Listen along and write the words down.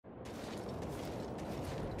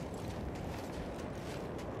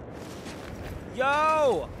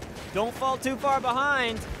go! Don't fall too far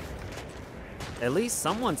behind. At least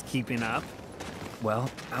someone's keeping up. Well,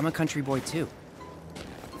 I'm a country boy too.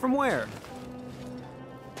 From where?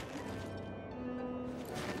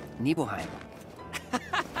 Nibelheim.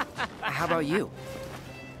 How about you?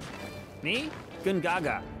 Me?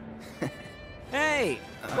 Gungaga. Hey,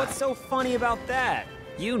 what's so funny about that?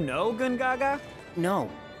 You know Gungaga? No,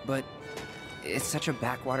 but it's such a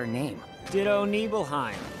backwater name. Ditto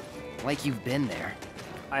Nibelheim. Like you've been there.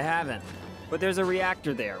 I haven't, but there's a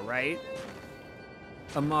reactor there, right?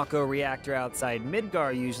 A Mako reactor outside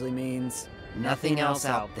Midgar usually means Nothing else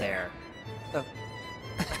out there.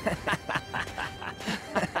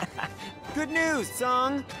 Good news,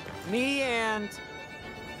 Sung! Me and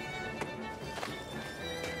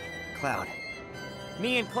Cloud.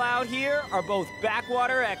 Me and Cloud here are both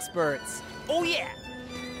backwater experts. Oh yeah!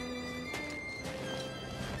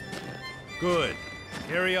 Good.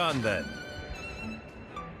 Carry on then.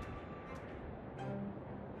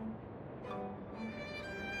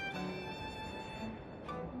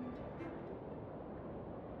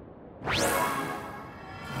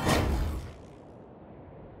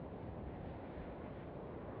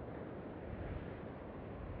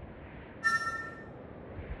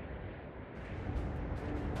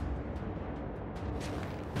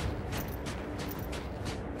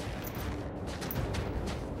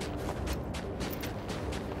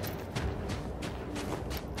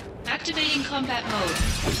 Activating combat mode.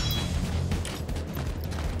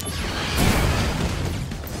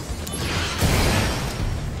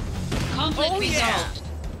 Conflict resolved.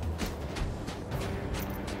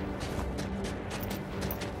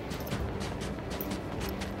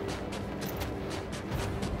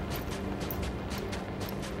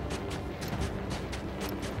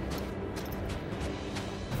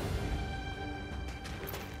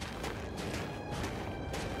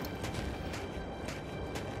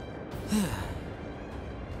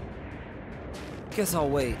 Guess I'll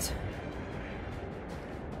wait.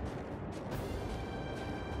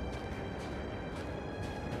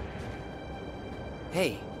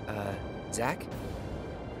 Hey, Zack?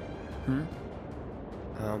 Hmm?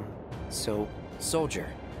 So, Soldier.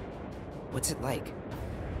 What's it like?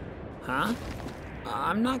 Huh?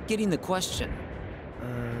 I'm not getting the question.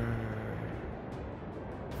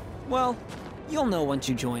 Well, you'll know once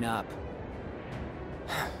you join up.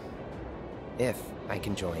 If I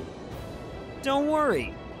can join. Don't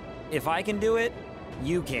worry. If I can do it,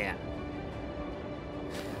 you can.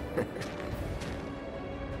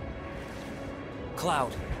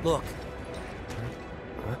 Cloud, look.